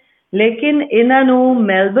ਨੇ, ਲੇਕਿਨ ਇਹਨਾਂ ਨੂੰ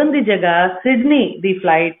ਮੈਲਬਰਨ ਦੀ ਜਗ੍ਹਾ ਸਿਡਨੀ ਦੀ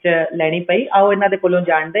ਫਲਾਈਟ ਲੈਣੀ ਪਈ। ਆਓ ਇਹਨਾਂ ਦੇ ਕੋਲੋਂ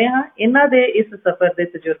ਜਾਣਦੇ ਹਾਂ ਇਹਨਾਂ ਦੇ ਇਸ ਸਫ਼ਰ ਦੇ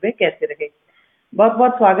ਤਜਰਬੇ ਕੈਸੇ ਰਹੇ। ਬਹੁਤ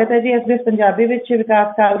ਬਹੁਤ ਸਵਾਗਤ ਹੈ ਜੀ SBS ਪੰਜਾਬੀ ਵਿੱਚ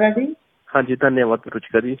ਵਿਕਾਸ ਕਾਲੜਾ ਜੀ। ਹਾਂਜੀ, ਧੰਨਵਾਦ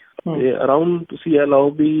ਰੁਚਿਕਾ ਜੀ। ਤੇ ਅਰਾਊਂਡ ਤੁਸੀਂ ਇਹ ਲਾਓ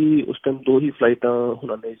ਵੀ ਉਸ ਟਾਈਮ 2 ਹੀ ਫਲਾਈਟਾਂ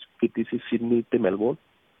ਉਹਨਾਂ ਨੇ ਕੀਤੀ ਸੀ, ਸਿਡਨੀ ਤੇ ਮੈਲਬੌਰਨ।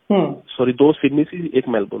 ਸੌਰੀ, 2 ਸਿਡਨੀ ਸੀ, ਇੱਕ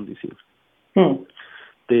ਮੈਲਬੌਰਨ ਦੀ ਸੀ।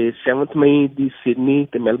 ਤੇ 7 ਮਈ ਦੀ ਸਿਡਨੀ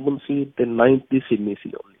ਤੇ ਮੈਲਬੌਰਨ ਸੀ ਤੇ 9th ਦੀ ਸਿਡਨੀ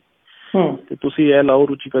ਸੀ ਓਨਲੀ। ਤੇ ਤੁਸੀਂ ਇਹ ਲਾਓ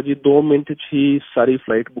ਰੁਚਿਕਾ ਜੀ, 2 ਮਿੰਟ 'ਚ ਹੀ ਸਾਰੀ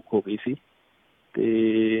ਫਲਾਈਟ ਬੁੱਕ ਹੋ ਗਈ ਸੀ।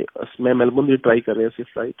 ਤੇ ਮੈਂ ਮੈਲਬੌਰਨ ਦੀ ਟਰਾਈ ਕਰ ਰਿਹਾ ਸੀ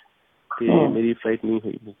ਫਲਾਈਟ, ਤੇ ਮੇਰੀ ਫਲਾਈਟ ਨਹੀਂ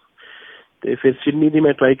ਹੋਈ ਬੁੱਕ। ਤੇ ਫਿਰ ਸਿਡਨੀ ਦੀ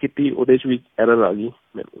ਮੈਂ ਟਰਾਈ ਕੀਤੀ, ਉਹਦੇ 'ਚ ਵੀ ਐਰਰ ਆ ਗਈ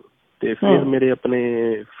ਮੈਨੂੰ। ਤੇ ਫਿਰ ਮੇਰੇ ਆਪਣੇ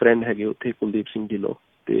ਫਰੈਂਡ ਹੈਗੇ ਉੱਥੇ, ਕੁਲਦੀਪ ਸਿੰਘ ਢਿੱਲੋਂ,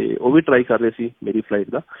 ਤੇ ਉਹ ਵੀ ਟਰਾਈ ਕਰ ਰਹੇ ਸੀ ਮੇਰੀ ਫਲਾਈਟ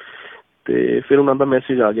ਦਾ। ਤੇ ਫਿਰ ਉਹਨਾਂ ਦਾ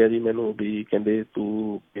ਮੈਸੇਜ ਆ ਗਿਆ ਜੀ ਮੈਨੂੰ ਵੀ ਕਹਿੰਦੇ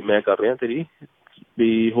ਤੂੰ ਮੈਂ ਕਰ ਰਿਹਾ ਤੇਰੀ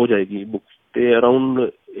ਵੀ ਹੋ ਜਾਏਗੀ ਬੁੱਕ। ਤੇ ਅਰਾਊਂਡ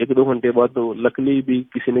 1-2 ਘੰਟੇ ਬਾਅਦ ਲੱਕਲੀ ਵੀ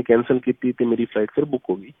ਕਿਸੇ ਨੇ ਕੈਂਸਲ ਕੀਤੀ ਤੇ ਮੇਰੀ ਫਲਾਈਟ ਫਿਰ ਬੁੱਕ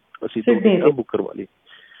ਹੋ ਗਈ। ਅਸੀਂ 2 ਟਿਕਟਾਂ ਬੁੱਕ ਕਰਵਾ ਲਈ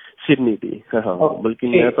ਸਿਡਨੀ ਦੀ। ਹਾਂ, ਬਲਕਿ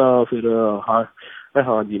ਮੈਂ ਤਾਂ ਫਿਰ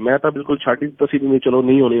ਹਾਂ ਜੀ, ਮੈਂ ਤਾਂ ਬਿਲਕੁਲ ਛੱਡ ਹੀ ਦਿੱਤਾ ਸੀ ਵੀ ਚਲੋ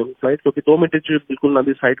ਨਹੀਂ ਹੋਣੀ ਫਲਾਈਟ, ਕਿਉਂਕਿ 2 ਮਿੰਟ 'ਚ ਬਿਲਕੁਲ ਉਹਨਾਂ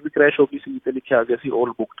ਦੀ ਸਾਈਟ ਵੀ ਕਰੈਸ਼ ਹੋ ਗਈ ਸੀ ਤੇ ਲਿਖਿਆ ਆ ਗਿਆ ਸੀ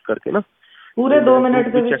ਆਲ ਬੁੱਕਡ ਕਰਕੇ ਨਾ। ਪੂਰੇ 2 ਮਿੰਟ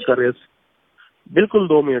ਦੇ ਵਿੱਚ ਚੈੱਕ ਕਰ ਰਿਹਾ ਸੀ, ਬਿਲਕੁਲ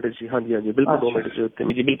 2 ਮਿੰਟ 'ਚ। ਹਾਂਜੀ ਹਾਂਜੀ, ਬਿਲਕੁਲ 2 ਮਿੰਟ 'ਚ ਉੱਥੇ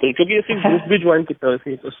ਜੀ, ਬਿਲਕੁਲ। ਕਿਉਂਕਿ ਅਸੀਂ ਗਰੁੱਪ ਵੀ ਜੁਆਇਨ ਕੀਤਾ ਹੋਇਆ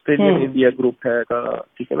ਸੀ, ਆਸਟ੍ਰੇਲੀਅਨ ਇੰਡੀਆ ਗਰੁੱਪ ਹੈਗਾ,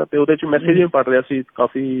 ਠੀਕ ਹੈ ਨਾ। ਤੇ ਉਹਦੇ 'ਚ ਮੈਸੇਜ ਵੀ ਪੜ੍ਹ ਰਿਹਾ ਸੀ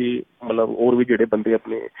ਕਾਫੀ, ਮਤਲਬ ਹੋਰ ਵੀ ਜਿਹੜੇ ਬੰਦੇ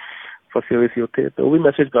ਆਪਣੇ ਫਸੇ ਹੋਏ ਸੀ ਉੱਥੇ, ਤੇ ਉਹ ਵੀ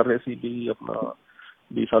ਮੈਸੇਜ ਕਰ ਰਹੇ ਸੀ ਵੀ ਆਪਣਾ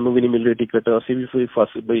ਵੀ ਸਾਨੂੰ ਵੀ ਨਹੀਂ ਮਿਲ ਰਹੀ ਟਿਕਟ, ਅਸੀਂ ਵੀ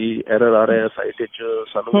ਫਸ ਬਈ ਐਰਰ ਆ ਰਿਹਾ ਸਾਈਟ 'ਚ,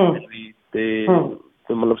 ਸਾਨੂੰ ਨਹੀਂ ਮਿਲ ਰਹੀ।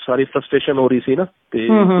 ਤੇ ਮਤਲਬ ਸਾਰੀ ਫਰਸਟ੍ਰੇਸ਼ਨ ਹੋ ਰਹੀ ਸੀ ਨਾ, ਤੇ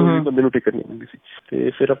ਕੋਈ ਵੀ ਬੰਦੇ ਨੂੰ ਟਿਕਟ ਨਹੀਂ ਮਿਲਦੀ ਸੀ। ਤੇ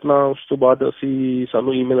ਫਿਰ ਆਪਣਾ ਉਸ ਤੋਂ ਬਾਅਦ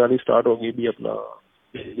ਸਾਨੂੰ ਈਮੇਲ ਆਉਣੀ ਸਟਾਰਟ ਹੋ ਗਈ ਵੀ ਆਪਣਾ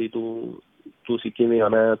ਵੀ ਤੁਸੀਂ ਕਿਵੇਂ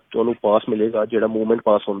ਆਉਣਾ ਹੈ, ਤੁਹਾਨੂੰ ਪਾਸ ਮਿਲੇਗਾ ਜਿਹੜਾ ਮੂਵਮੈਂਟ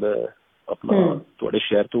ਪਾਸ ਹੁੰਦਾ ਹੈ ਆਪਣਾ ਤੁਹਾਡੇ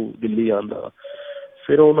ਸ਼ਹਿਰ ਤੋਂ ਦਿੱਲੀ ਆਉਣ ਦਾ।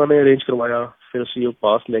 ਫਿਰ ਉਹਨਾਂ ਨੇ ਅਰੇਂਜ ਕਰਵਾਇਆ, ਫਿਰ ਅਸੀਂ ਉਹ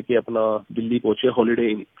ਪਾਸ ਲੈ ਕੇ ਆਪਣਾ ਦਿੱਲੀ ਪਹੁੰਚੇ ਹੋਲੀਡੇ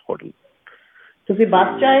ਇਨ ਹੋਟਲ। ਤੁਸੀਂ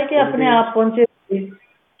ਬੱਸ 'ਚ ਆਏ ਕਿ ਆਪਣੇ ਆਪ ਪਹੁੰਚੇ?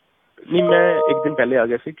 ਨਹੀਂ, ਮੈਂ 1 ਦਿਨ ਪਹਿਲੇ ਆ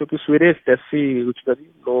ਗਿਆ ਸੀ, ਕਿਉਂਕਿ ਸਵੇਰੇ ਟੈਸਟ ਸੀ ਰੁਚਿਕਾ ਜੀ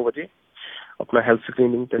 9 ਵਜੇ ਆਪਣਾ ਹੈਲਥ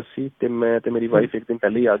ਸਕਰੀਨਿੰਗ ਟੈਸਟ ਸੀ। ਤੇ ਮੈਂ ਤੇ ਮੇਰੀ ਵਾਈਫ 1 ਦਿਨ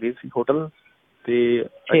ਪਹਿਲੇ ਹੀ ਆ ਗਏ ਸੀ ਹੋਟਲ। ਤੇ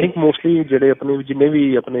ਆਈ ਥਿੰਕ ਮੋਸਟਲੀ ਜਿਹੜੇ ਆਪਣੇ ਜਿੰਨੇ ਵੀ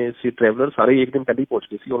ਆਪਣੇ ਸੀ ਟਰੈਵਲਰ ਸਾਰੇ 1 ਦਿਨ ਪਹਿਲੇ ਹੀ ਪਹੁੰਚ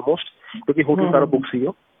ਗਏ ਸੀ ਆਲਮੋਸਟ, ਕਿਉਂਕਿ ਹੋਟਲ ਸਾਰਾ ਬੁੱਕ ਸੀ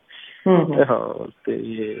ਉਹ। ਹਾਂ,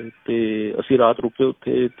 ਤੇ ਅਸੀਂ ਰਾਤ ਰੁਕੇ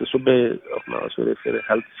ਉੱਥੇ ਤੇ ਸੁਬਹ ਆਪਣਾ ਸਵੇਰੇ ਫਿਰ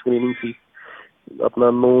ਹੈਲਥ ਸਕਰੀਨਿੰਗ ਸੀ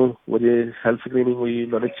ਆਪਣਾ 9 ਵਜੇ ਹੈਲਥ ਸਕਰੀਨਿੰਗ ਹੋਈ।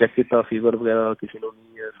 ਉਹਨਾਂ ਨੇ ਚੈੱਕ ਕੀਤਾ ਫੀਵਰ ਵਗੈਰਾ ਕਿਸੇ ਨੂੰ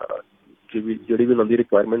ਨਹੀਂ ਹੈ, ਸਾਰਾ ਜਿਹੜੀ ਵੀ ਉਹਨਾਂ ਦੀ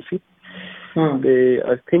ਰਿਕੁਆਇਰਮੈਂਟ ਸੀ। ਤੇ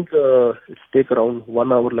I think it's take around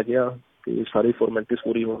 1 hour ਲੱਗਿਆ ਤੇ ਸਾਰੀ ਫਾਰਮੈਲਿਟੀਜ਼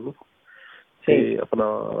ਪੂਰੀ ਹੋਣ ਨੂੰ। ਤੇ ਆਪਣਾ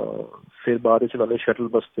ਫਿਰ ਬਾਅਦ ਵਿੱਚ ਉਹਨਾਂ ਨੇ ਸ਼ਟਲ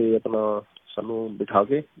ਬੱਸ ਤੇ ਆਪਣਾ ਸਾਨੂੰ ਬਿਠਾ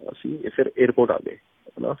ਕੇ ਅਸੀਂ ਫਿਰ ਏਅਰਪੋਰਟ ਆ ਗਏ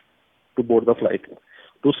ਆਪਣਾ to board the flight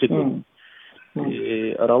to Sydney.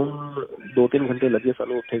 ਤੇ ਅਰਾਊਂਡ 2-3 ਘੰਟੇ ਲੱਗੇ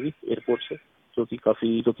ਸਾਨੂੰ ਉੱਥੇ ਵੀ ਏਅਰਪੋਰਟ 'ਚ,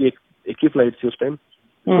 ਕਿਉਂਕਿ ਇੱਕ ਹੀ ਫਲਾਈਟ ਸੀ ਉਸ ਟਾਈਮ,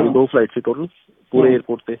 2 ਫਲਾਈਟ ਸੀ ਟੋਟਲ ਪੂਰੇ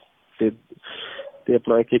ਏਅਰਪੋਰਟ ਤੇ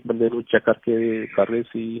ਆਪਣਾ ਇੱਕ ਬੰਦੇ ਨੂੰ ਚੈੱਕ ਕਰਕੇ ਕਰ ਰਹੇ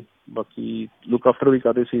ਸੀ। ਬਾਕੀ ਲੁੱਕ ਆਫਟਰ ਵੀ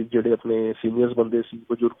ਕਰ ਰਹੇ ਸੀ, ਜਿਹੜੇ ਆਪਣੇ ਸੀਨੀਅਰਸ ਬੰਦੇ ਸੀ,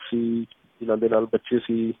 ਬਜ਼ੁਰਗ ਸੀ, ਜਿਨ੍ਹਾਂ ਦੇ ਨਾਲ ਬੱਚੇ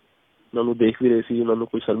ਸੀ, ਉਹਨਾਂ ਨੂੰ ਦੇਖ ਵੀ ਰਹੇ ਸੀ। ਉਹਨਾਂ ਨੂੰ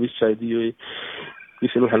ਕੋਈ ਸਰਵਿਸ ਚਾਹੀਦੀ ਹੋਏ,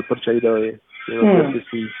 ਕਿਸੇ ਨੂੰ ਹੈਲਪਰ ਚਾਹੀਦਾ ਹੋਏ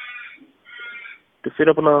ਸੀ। ਤੇ ਫਿਰ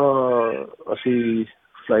ਆਪਣਾ ਅਸੀਂ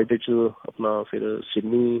ਫਲਾਈਟ ਵਿੱਚ ਆਪਣਾ ਫਿਰ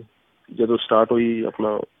ਸਿਡਨੀ ਜਦੋਂ ਸਟਾਰਟ ਹੋਈ,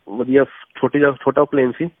 ਆਪਣਾ ਵਧੀਆ ਛੋਟਾ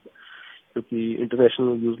ਪਲੇਨ ਸੀ, ਕਿਉਂਕਿ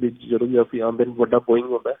ਇੰਟਰਨੈਸ਼ਨਲ ਯੂਜ਼ਲੀ ਜਦੋਂ ਵੀ ਅਸੀਂ ਆਉਂਦੇ ਵੱਡਾ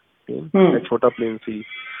ਬੋਇੰਗ ਹੁੰਦਾ, ਛੋਟਾ ਪਲੇਨ ਸੀ।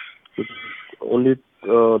 ਓਨਲੀ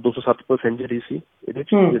 207 ਪੈਸੇਂਜਰ ਹੀ ਸੀ ਇਹਦੇ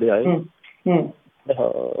 'ਚ ਜਿਹੜੇ ਆਏ।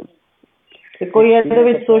 ਹਾਂ, ਤੇ ਕੋਈ ਇਹਦੇ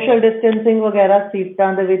ਵਿੱਚ ਸੋਸ਼ਲ ਡਿਸਟੈਂਸਿੰਗ ਵਗੈਰਾ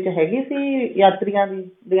ਸੀਟਾਂ ਦੇ ਵਿੱਚ ਹੈਗੀ ਸੀ ਯਾਤਰੀਆਂ ਦੀ?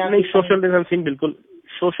 ਨਹੀਂ, ਸੋਸ਼ਲ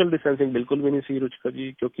ਡਿਸਟੈਂਸਿੰਗ ਬਿਲਕੁਲ ਵੀ ਨਹੀਂ ਸੀ ਰੁਚਿਕਾ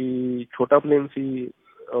ਜੀ, ਕਿਉਂਕਿ ਛੋਟਾ ਪਲੇਨ ਸੀ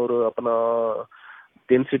ਔਰ ਆਪਣਾ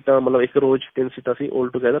 3 ਸੀਟਾਂ, ਮਤਲਬ ਇੱਕ ਰੋਜ਼ 3 ਸੀਟਾਂ ਸੀ 올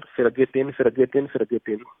ਟੂਗੈਦਰ, ਫਿਰ ਅੱਗੇ 3, ਫਿਰ ਅੱਗੇ 3, ਫਿਰ ਅੱਗੇ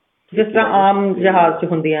 3, ਜਿਸ ਤਰ੍ਹਾਂ ਆਮ ਜਹਾਜ਼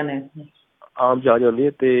 'ਚ ਹੁੰਦੀਆਂ ਨੇ। ਆਮ ਜਹਾਜ਼ ਹੁੰਦੀ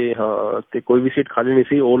ਹੈ। ਤੇ ਹਾਂ, ਤੇ ਕੋਈ ਵੀ ਸੀਟ ਖਾਲੀ ਨਹੀਂ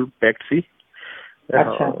ਸੀ, 올 ਪੈਕਡ ਸੀ।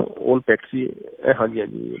 올 ਪੈਕਡ ਸੀ। ਹਾਂਜੀ।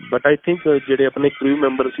 ਬਟ ਆਈ ਥਿੰਕ ਜਿਹੜੇ ਆਪਣੇ ਕਰੂ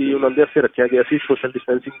ਮੈਂਬਰ ਸੀ ਉਹਨਾਂ ਦੇ ਵਾਸਤੇ ਰੱਖਿਆ ਗਿਆ ਸੀ ਸੋਸ਼ਲ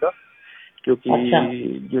ਡਿਸਟੈਂਸਿੰਗ ਦਾ, ਕਿਉਂਕਿ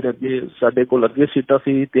ਜਿਹੜੇ ਅੱਗੇ ਸਾਡੇ ਕੋਲ ਅੱਗੇ ਸੀਟਾਂ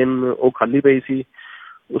ਸੀ 3, ਉਹ ਖਾਲੀ ਪਈ ਸੀ।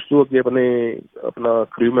 ਉਸ ਤੋਂ ਅੱਗੇ ਆਪਣਾ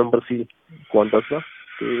ਕਰੂ ਮੈਂਬਰ ਸੀ ਕੁਆਂਟਸ ਦਾ।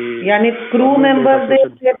 ਯਾਨੀ ਕਰੂ ਮੈਂਬਰ ਦੇ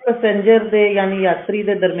ਤੇ ਪੈਸੇਂਜਰ ਦੇ ਯਾਨੀ ਯਾਤਰੀ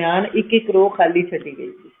ਦੇ ਦਰਮਿਆਨ ਇੱਕ ਰੋ ਖਾਲੀ ਛੱਡੀ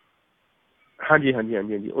ਗਈ ਸੀ। ਹਾਂਜੀ,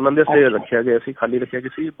 ਉਹਨਾਂ ਦੇ ਵਾਸਤੇ ਰੱਖਿਆ ਗਿਆ ਸੀ, ਖਾਲੀ ਰੱਖਿਆ ਗਿਆ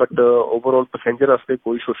ਸੀ। ਬਟ ਓਵਰਆਲ ਪੈਸੇਂਜਰ ਵਾਸਤੇ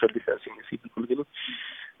ਕੋਈ ਸੋਸ਼ਲ ਡਿਸਟੈਂਸਿੰਗ ਨਹੀਂ ਸੀ ਬਿਲਕੁਲ ਵੀ ਨਹੀਂ।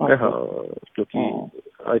 ਹਾਂ, ਕਿਉਂਕਿ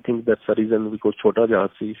I think that's a reason because ਛੋਟਾ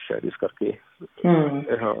ਜਹਾਜ਼ ਸੀ ਸ਼ਾਇਦ, ਇਸ ਕਰਕੇ।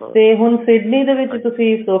 ਤੇ ਹੁਣ ਸਿਡਨੀ ਦੇ ਵਿੱਚ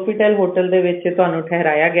ਤੁਸੀਂ ਸੋਫੀਟੈਲ ਹੋਟਲ ਦੇ ਵਿੱਚ ਤੁਹਾਨੂੰ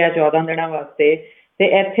ਠਹਿਰਾਇਆ ਗਿਆ 14 ਦਿਨਾਂ ਵਾਸਤੇ, ਤੇ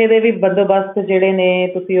ਇੱਥੇ ਦੇ ਵੀ ਬੰਦੋਬਸਤ ਜਿਹੜੇ ਨੇ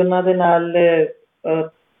ਤੁਸੀਂ ਉਹਨਾਂ ਦੇ ਨਾਲ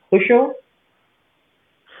ਖੁਸ਼ ਹੋ?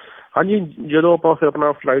 ਹਾਂਜੀ, ਜਦੋਂ ਆਪਾਂ ਫਿਰ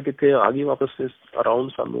ਆਪਣਾ ਫਲਾਈਟ ਇੱਥੇ ਆ ਗਈ ਵਾਪਸ, ਅਰਾਊਂਡ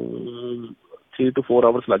ਸਾਨੂੰ 3 to 4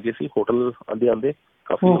 ਆਵਰਸ ਲੱਗ ਗਏ ਸੀ ਹੋਟਲ ਆਉਂਦੇ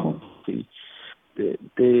ਕਾਫੀ ਸੀ।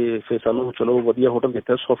 ਤੇ ਫਿਰ ਸਾਨੂੰ ਚਲੋ ਵਧੀਆ ਹੋਟਲ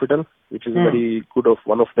ਦਿੱਤਾ ਸੋਫੀਟਲ, ਵਿਚ is very good,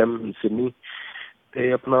 one of them in Sydney.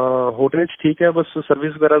 ਤੇ ਆਪਣਾ ਹੋਟਲ ਵਿੱਚ ਠੀਕ ਹੈ, ਬਸ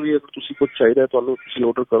ਸਰਵਿਸ ਵਗੈਰਾ ਵੀ ਅਗਰ ਤੁਸੀਂ ਕੁਛ ਚਾਹੀਦਾ ਤੁਹਾਨੂੰ ਤੁਸੀਂ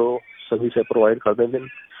ਆਰਡਰ ਕਰੋ, ਸਰਵਿਸ ਹੈ ਪ੍ਰੋਵਾਈਡ ਕਰ ਦਿੰਦੇ ਨੇ।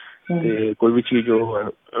 ਤੇ ਕੋਈ ਵੀ ਚੀਜ਼ ਉਹ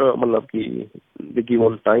ਮਤਲਬ ਕਿ they give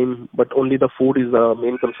on time, but only the food is the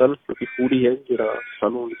main concern, ਕਿਉਂਕਿ ਫੂਡ ਹੀ ਹੈ ਜਿਹੜਾ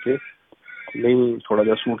ਸਾਨੂੰ ਇੱਥੇ ਨਹੀਂ ਥੋੜਾ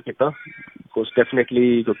ਜਿਹਾ ਸੂਟ ਕੀਤਾ, ਬਿਕੋਜ਼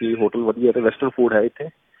ਡੈਫੀਨੇਟਲੀ ਕਿਉਂਕਿ ਹੋਟਲ ਵਧੀਆ ਤੇ ਵੈਸਟਰਨ ਫੂਡ ਹੈ ਇੱਥੇ।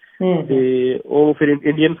 ਤੇ ਉਹ ਫਿਰ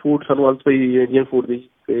ਇੰਡੀਅਨ ਫੂਡ ਸਾਨੂੰ ਆਦਤ ਪਈ ਇੰਡੀਅਨ ਫੂਡ ਦੀ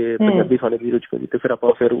ਤੇ ਪੰਜਾਬੀ ਖਾਣੇ ਦੀ ਰੁਚੀ ਪਈ, ਤੇ ਫਿਰ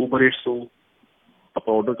ਆਪਾਂ ਫਿਰ ਉਬਰ ਇਟਸ ਤੋਂ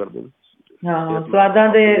ਆਪਾਂ ਆਰਡਰ ਕਰਦੇ ਹਾਂ। ਹਾਂ,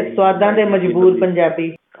 ਸਵਾਦਾਂ ਦੇ ਮਜਬੂਰ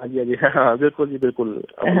ਪੰਜਾਬੀ। ਹਾਂਜੀ, ਹਾਂ ਬਿਲਕੁਲ ਜੀ, ਬਿਲਕੁਲ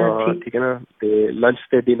ਆਪਣਾ ਠੀਕ ਹੈ ਨਾ। ਤੇ ਲੰਚ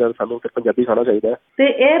ਤੇ ਡਿਨਰ ਸਾਨੂੰ ਫਿਰ ਪੰਜਾਬੀ ਖਾਣਾ ਚਾਹੀਦਾ ਹੈ। ਤੇ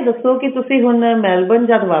ਇਹ ਦੱਸੋ ਕਿ ਤੁਸੀਂ ਹੁਣ ਮੈਲਬਰਨ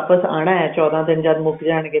ਜਦ ਵਾਪਸ ਆਉਣਾ ਹੈ, 14 ਦਿਨ ਜਦ ਮੁੱਕ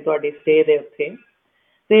ਜਾਣਗੇ ਤੁਹਾਡੀ ਸਟੇ ਦੇ ਉੱਥੇ,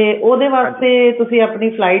 ਤੇ ਉਹਦੇ ਵਾਸਤੇ ਤੁਸੀਂ ਆਪਣੀ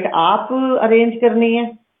ਫਲਾਈਟ ਆਪ ਅਰੇਂਜ ਕਰਨੀ ਹੈ?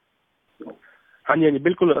 ਹਾਂਜੀ,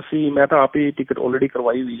 ਬਿਲਕੁਲ। ਮੈਂ ਤਾਂ ਆਪ ਹੀ ਟਿਕਟ ਆਲਰੇਡੀ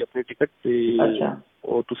ਕਰਵਾਈ ਹੋਈ ਆਪਣੀ ਟਿਕਟ, ਤੇ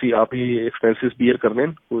ਉਹ ਤੁਸੀਂ ਆਪ ਹੀ ਐਕਸਪੈਂਸਿਸ ਬੀਅਰ ਕਰਨੇ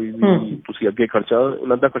ਨੇ। ਕੋਈ ਵੀ ਤੁਸੀਂ ਅੱਗੇ ਖਰਚਾ,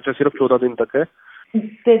 ਉਹਨਾਂ ਦਾ ਖਰਚਾ ਸਿਰਫ 14 ਦਿਨ ਤੱਕ ਹੈ।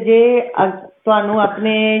 ਤੇ ਜੇ ਤੁਹਾਨੂੰ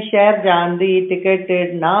ਆਪਣੇ ਸ਼ਹਿਰ ਜਾਣ ਦੀ ਟਿਕਟ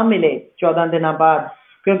ਨਾ ਮਿਲੇ 14 ਦਿਨਾਂ ਬਾਅਦ,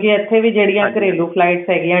 ਕਿਉਂਕਿ ਇੱਥੇ ਵੀ ਜਿਹੜੀਆਂ ਘਰੇਲੂ ਫਲਾਈਟਸ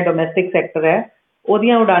ਹੈਗੀਆਂ, ਡੋਮੈਸਟਿਕ ਸੈਕਟਰ ਹੈ,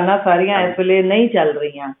 ਉਹਦੀਆਂ ਉਡਾਨਾਂ ਸਾਰੀਆਂ ਇਸ ਵੇਲੇ ਨਹੀਂ ਚੱਲ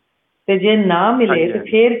ਰਹੀਆਂ, ਤੇ ਜੇ ਨਾ ਮਿਲੇ ਤੇ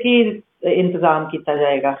ਫਿਰ ਕੀ ਇੰਤਜ਼ਾਮ ਕੀਤਾ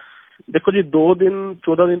ਜਾਏਗਾ? ਦੇਖੋ ਜੀ, 2 ਦਿਨ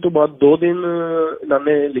 14 ਦਿਨ ਤੋਂ ਬਾਅਦ 2 ਦਿਨ ਇਹਨਾਂ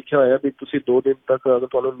ਨੇ ਲਿਖਿਆ ਹੋਇਆ ਵੀ ਤੁਸੀਂ 2 ਦਿਨ ਤੱਕ ਅਗਰ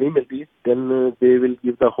ਤੁਹਾਨੂੰ ਨਹੀਂ ਮਿਲਦੀ then they will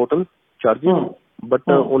give the hotel charges, but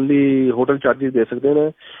only hotel charges ਦੇ ਸਕਦੇ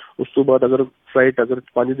ਨੇ। ਉਸ ਤੋਂ ਬਾਅਦ ਅਗਰ ਫਲਾਈਟ ਅਗਰ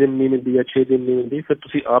 5 ਦਿਨ ਨਹੀਂ ਮਿਲਦੀ ਜਾਂ 6 ਦਿਨ ਨਹੀਂ ਮਿਲਦੀ, ਫਿਰ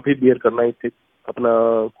ਤੁਸੀਂ ਆਪ ਹੀ ਬੀਅਰ ਕਰਨਾ ਇੱਥੇ ਆਪਣਾ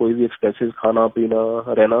ਕੋਈ ਵੀ ਐਕਸਪੈਂਸਿਸ, ਖਾਣਾ ਪੀਣਾ,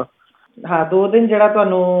 ਰਹਿਣਾ। ਹਾਂ, 2 ਦਿਨ ਜਿਹੜਾ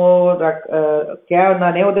ਤੁਹਾਨੂੰ ਕਿਹਾ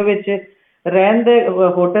ਉਹਨਾਂ ਨੇ, ਉਹਦੇ ਵਿੱਚ ਰਹਿਣ ਦੇ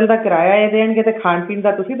ਹੋਟਲ ਦਾ ਕਿਰਾਇਆ ਇਹ ਦੇਣਗੇ ਤੇ ਖਾਣ ਪੀਣ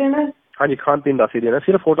ਦਾ ਤੁਸੀਂ ਦੇਣਾ? ਹਾਂਜੀ, ਖਾਣ ਪੀਣ ਦਾ ਅਸੀਂ ਦੇਣਾ,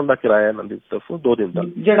 ਸਿਰਫ ਹੋਟਲ ਦਾ ਕਿਰਾਇਆ ਇਹਨਾਂ ਦੀ ਤਰਫੋਂ 2 ਦਿਨ ਦਾ,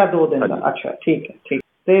 ਜਿਹੜਾ 2 ਦਿਨ ਦਾ। ਅੱਛਾ, ਠੀਕ ਹੈ, ਠੀਕ।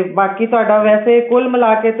 ਤੇ ਬਾਕੀ ਤੁਹਾਡਾ ਵੈਸੇ ਕੁੱਲ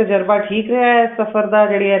ਮਿਲਾ ਕੇ ਤਜਰਬਾ ਠੀਕ ਰਿਹਾ ਹੈ ਸਫ਼ਰ ਦਾ,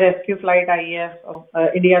 ਜਿਹੜੀ ਹੈ ਰੈਸਕਿਊ ਫਲਾਈਟ ਆਈ ਹੈ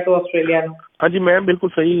ਇੰਡੀਆ ਤੋਂ ਆਸਟ੍ਰੇਲੀਆ ਨੂੰ? ਹਾਂਜੀ ਮੈਮ, ਬਿਲਕੁਲ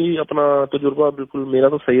ਸਹੀ ਆਪਣਾ ਤਜਰਬਾ, ਬਿਲਕੁਲ ਮੇਰਾ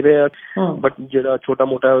ਤਾਂ ਸਹੀ ਰਿਹਾ। ਬਟ ਜਿਹੜਾ ਛੋਟਾ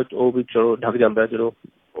ਮੋਟਾ ਉਹ ਵੀ ਚਲੋ ਢੱਕ ਜਾਂਦਾ ਜਦੋਂ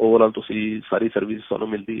ਓਵਰਆਲ ਤੁਸੀਂ ਸਾਰੀ ਸਰਵਿਸ ਤੁਹਾਨੂੰ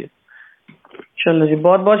ਮਿਲਦੀ ਹੈ। ਚਲੋ ਜੀ,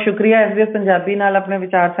 ਬਹੁਤ ਬਹੁਤ ਸ਼ੁਕਰੀਆ SBS ਪੰਜਾਬੀ ਨਾਲ ਆਪਣੇ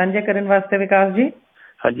ਵਿਚਾਰ ਸਾਂਝੇ ਕਰਨ ਵਾਸਤੇ ਵਿਕਾਸ ਜੀ।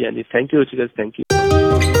 ਹਾਂਜੀ, thank you Ruchika, thank you.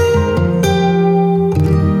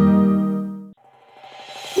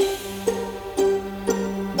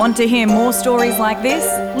 Want to hear more stories like this?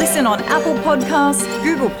 Listen on Apple Podcasts,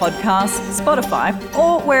 Google Podcasts, Spotify,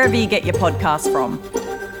 or wherever you get your podcasts from.